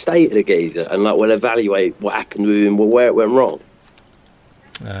 look at the state of the geezer, and we'll evaluate what happened with him, where it went wrong.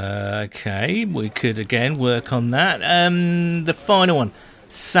 Okay, we could again work on that. The final one,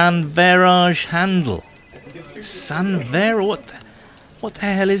 Sanveraj handle. Sanvera, what the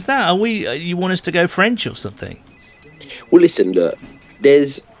hell is that? You want us to go French or something? Well, listen, look,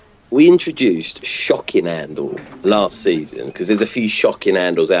 We introduced shocking handle last season because there's a few shocking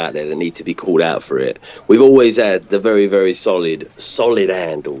handles out there that need to be called out for it. We've always had the very, very solid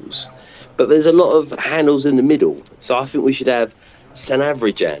handles, but there's a lot of handles in the middle. So I think we should have it's an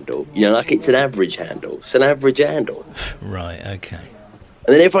average handle. Like it's an average handle. It's an average handle. Right, okay.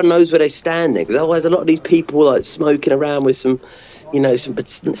 And then everyone knows where they stand there, because otherwise a lot of these people like smoking around with some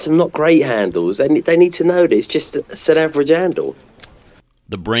not great handles. They need to know that it's an average handle.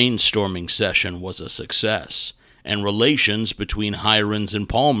 The brainstorming session was a success, and relations between Hirons and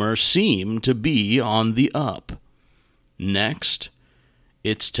Palmer seem to be on the up. Next,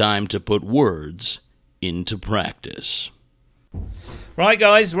 it's time to put words into practice. Right,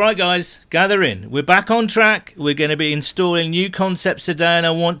 guys, gather in. We're back on track. We're going to be installing new concepts today, and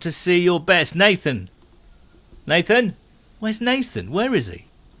I want to see your best. Nathan? Where's Nathan? Where is he?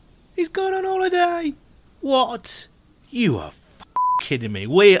 He's gone on holiday. What? You are kidding me.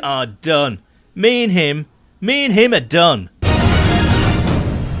 We are done. Me and him are done.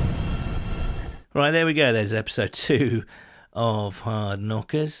 Right, there we go. There's episode 2 of Hard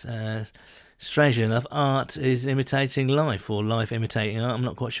Knockers. Strangely enough, art is imitating life, or life imitating art. I'm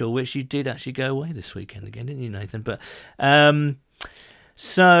not quite sure which. You did actually go away this weekend again, didn't you, Nathan? But episode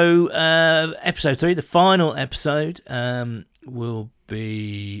 3, the final episode, will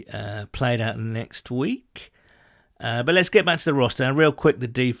be played out next week. But let's get back to the roster. And real quick, the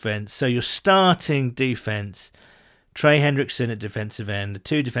defence. So your starting defence, Trey Hendrickson at defensive end, the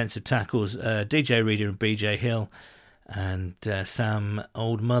 2 defensive tackles, DJ Reader and BJ Hill, and Sam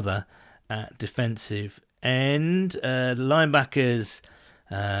Oldmother at defensive end. The linebackers,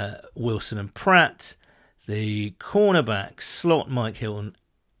 Wilson and Pratt. The cornerbacks, slot Mike Hilton,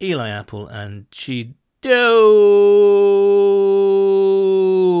 Eli Apple, and Chido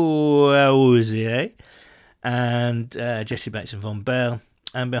Awuzie, and Jesse Bates and Von Bell.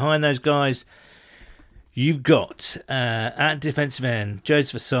 And behind those guys, you've got at defensive end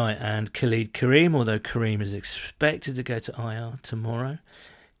Joseph Asai and Khalid Kareem, although Kareem is expected to go to IR tomorrow.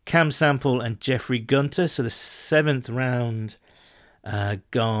 Cam Sample and Jeffrey Gunter, so the 7th round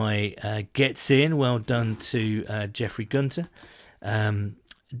guy gets in. Well done to Jeffrey Gunter.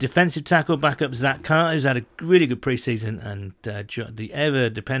 Defensive tackle backup Zach Carter, who's had a really good preseason, and the ever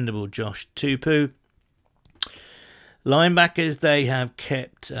dependable Josh Tupu. Linebackers, they have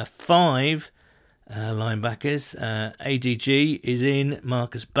kept 5 linebackers. ADG is in,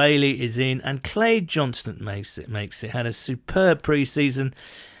 Marcus Bailey is in, and Clay Johnston makes it. Had a superb preseason.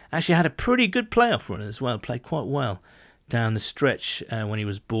 Actually had a pretty good playoff run as well. Played quite well down the stretch when he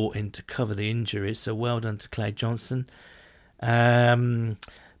was brought in to cover the injuries. So well done to Clay Johnston. Backup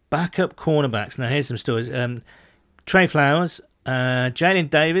cornerbacks. Now here's some stories. Trey Flowers, Jalen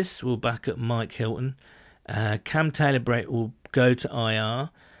Davis will back up Mike Hilton. Cam Taylor-Britt will go to IR.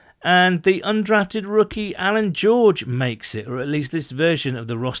 And the undrafted rookie Alan George makes it, or at least this version of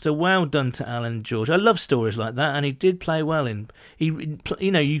the roster. Well done to Alan George. I love stories like that, and he did play well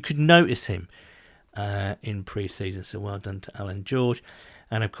you could notice him in pre-season. So well done to Alan George.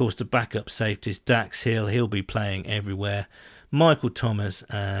 And of course the backup safeties, Dax Hill, he'll be playing everywhere. Michael Thomas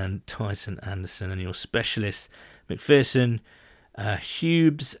and Tyson Anderson, and your specialists McPherson,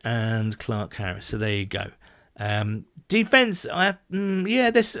 Hughes and Clark Harris. So there you go. Defense,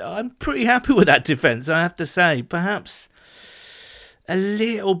 I'm pretty happy with that defense, I have to say. Perhaps a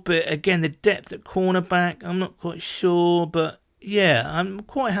little bit, again, the depth at cornerback, I'm not quite sure, but yeah, I'm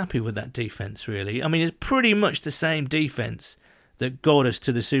quite happy with that defense, really. I mean, it's pretty much the same defense that got us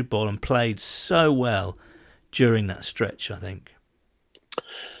to the Super Bowl and played so well during that stretch, I think.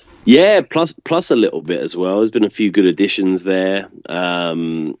 Yeah, plus a little bit as well. There's been a few good additions there.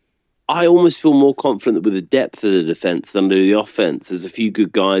 I almost feel more confident with the depth of the defence than the offence. There's a few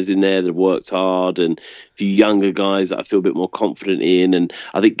good guys in there that worked hard, and a few younger guys that I feel a bit more confident in. And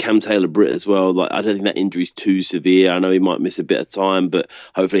I think Cam Taylor-Britt as well. Like, I don't think that injury's too severe. I know he might miss a bit of time, but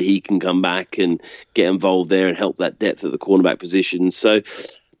hopefully he can come back and get involved there and help that depth at the cornerback position. So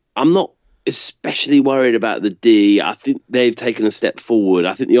I'm not especially worried about the D. I think they've taken a step forward.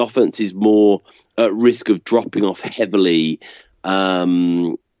 I think the offence is more at risk of dropping off heavily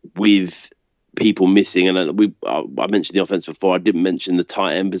with people missing. And I mentioned the offense before. I didn't mention the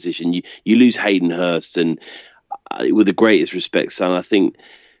tight end position. You lose Hayden Hurst, and with the greatest respect, son, I think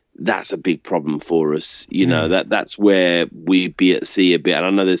that's a big problem for us. That's where we'd be at sea a bit. And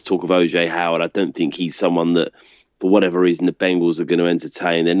I know there's talk of OJ Howard. I don't think he's someone that, for whatever reason, the Bengals are going to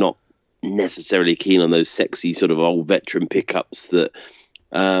entertain. They're not necessarily keen on those sexy sort of old veteran pickups that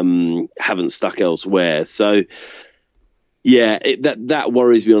haven't stuck elsewhere. So yeah, that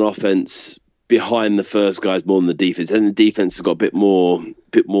worries me on offense behind the first guys more than the defense. And the defense has got a bit more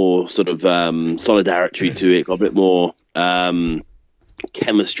sort of solidarity to it, got a bit more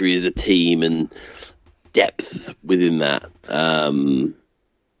chemistry as a team and depth within that.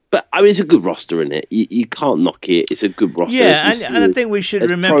 But I mean, it's a good roster, isn't it? You can't knock it. It's a good roster. Yeah, and I think we should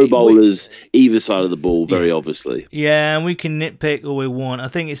remember Pro Bowlers either side of the ball, very obviously. Yeah, and we can nitpick all we want. I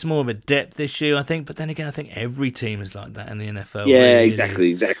think it's more of a depth issue. But then again, I think every team is like that in the NFL. Yeah, really.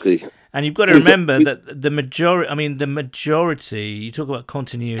 exactly. And you've got to remember that the majority. You talk about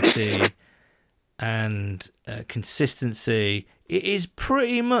continuity and consistency. It is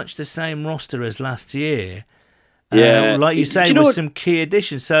pretty much the same roster as last year. Yeah, like you say, with some key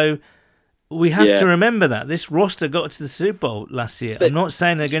additions. So we have to remember that this roster got to the Super Bowl last year. I'm not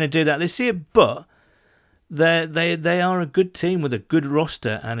saying they're going to do that this year, but they are a good team with a good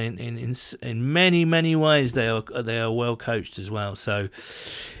roster, and in many ways they are well coached as well. So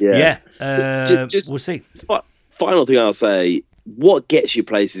we'll see. Final thing I'll say: what gets you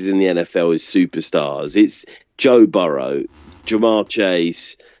places in the NFL is superstars. It's Joe Burrow, Jamar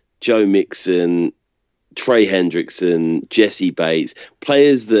Chase, Joe Mixon, Trey Hendrickson, Jesse Bates,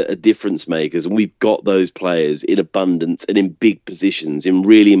 players that are difference makers, and we've got those players in abundance and in big positions, in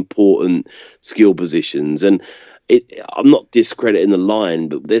really important skill positions. And I'm not discrediting the line,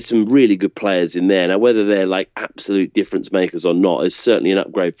 but there's some really good players in there. Now, whether they're like absolute difference makers or not is certainly an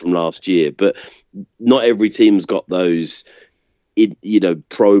upgrade from last year, but not every team's got those,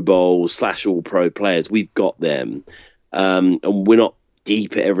 Pro Bowl / all pro players. We've got them. And we're not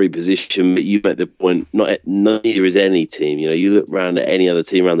deep at every position, but you make the point, neither is any team. You look around at any other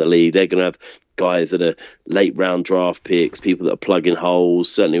team around the league, they're going to have guys that are late round draft picks, people that are plugging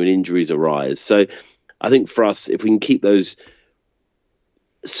holes, certainly when injuries arise. So I think for us, if we can keep those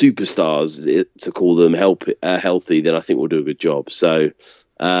superstars, to call them, healthy, then I think we'll do a good job. So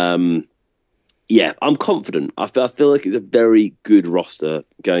I'm confident. I feel like it's a very good roster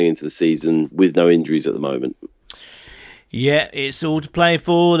going into the season with no injuries at the moment. Yeah, it's all to play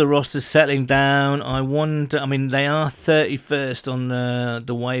for. The roster's settling down. I wonder. I mean, they are 31st on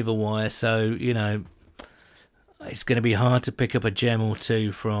the waiver wire, so it's going to be hard to pick up a gem or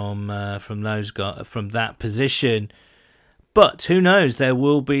two from those guys from that position. But who knows? There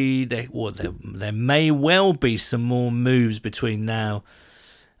may well be some more moves between now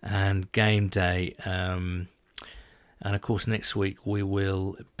and game day. And of course, next week we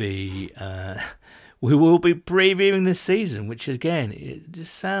will be. We will be previewing the season, which, again, it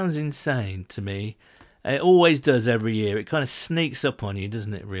just sounds insane to me. It always does every year. It kind of sneaks up on you,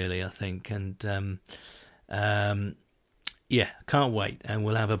 doesn't it, really, I think? And, can't wait. And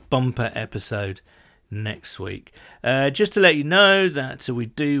we'll have a bumper episode next week. Just to let you know that we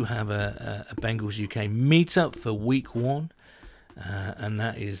do have a Bengals UK meetup for week 1. And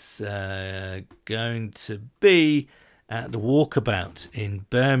that is going to be at the Walkabout in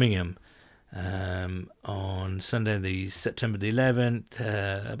Birmingham. On Sunday, September the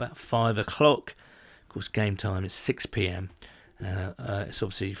 11th, about 5 o'clock. Of course, game time is 6 p.m. It's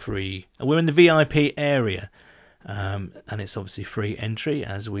obviously free. We're in the VIP area, and it's obviously free entry,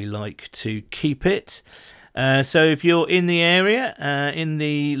 as we like to keep it. So if you're in the area, in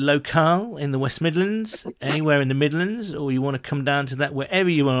the locale, in the West Midlands, anywhere in the Midlands, or you want to come down to that, wherever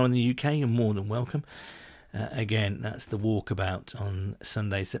you are in the UK, you're more than welcome. Again, that's the Walkabout on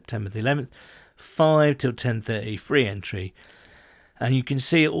Sunday, September the 11th, 5 till 10:30, free entry. And you can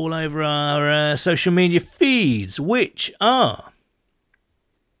see it all over our social media feeds, which are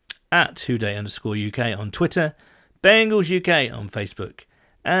at @Houday_UK on Twitter, Bengals UK on Facebook,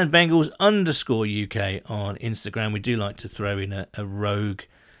 and Bengals_UK on Instagram. We do like to throw in a rogue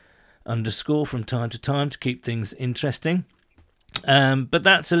underscore from time to time to keep things interesting. But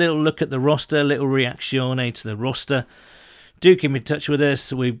that's a little look at the roster, a little reaction to the roster. Do keep in touch with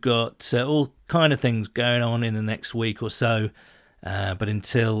us. We've got all kind of things going on in the next week or so. But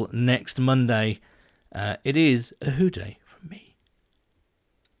until next Monday, it is a hooday from me.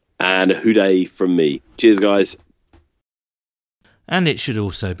 And a hooday from me. Cheers, guys. And it should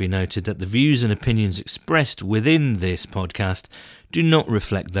also be noted that the views and opinions expressed within this podcast do not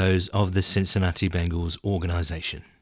reflect those of the Cincinnati Bengals organisation.